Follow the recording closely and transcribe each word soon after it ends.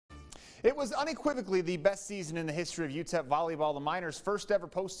It was unequivocally the best season in the history of UTEP volleyball. The Miners' first ever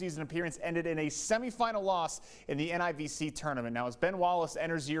postseason appearance ended in a semifinal loss in the NIVC tournament. Now, as Ben Wallace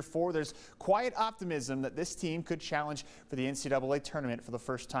enters year 4, there's quiet optimism that this team could challenge for the NCAA tournament for the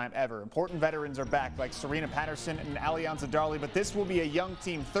first time ever. Important veterans are back, like Serena Patterson and Alianza Darley, but this will be a young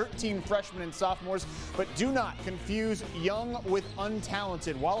team, 13 freshmen and sophomores. But do not confuse young with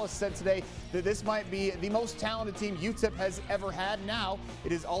untalented. Wallace said today that this might be the most talented team UTEP has ever had. Now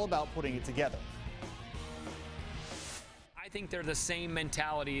it is all about putting it together. I think they're the same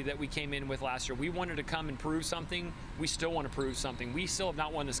mentality that we came in with last year. We wanted to come and prove something. We still want to prove something. We still have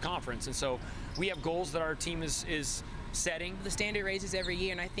not won this conference, and so we have goals that our team is setting. The standard raises every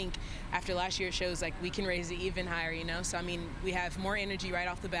year, and I think after last year it shows like we can raise it even higher, you know? So I mean, we have more energy right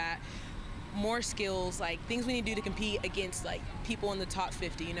off the bat, more skills, like things we need to do to compete against like people in the top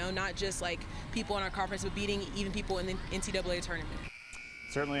 50, you know, not just like people in our conference, but beating even people in the NCAA tournament.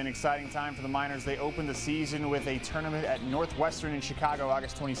 Certainly an exciting time for the Miners. They opened the season with a tournament at Northwestern in Chicago,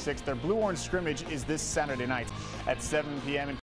 August 26th. Their blue-orange scrimmage is this Saturday night at 7 p.m.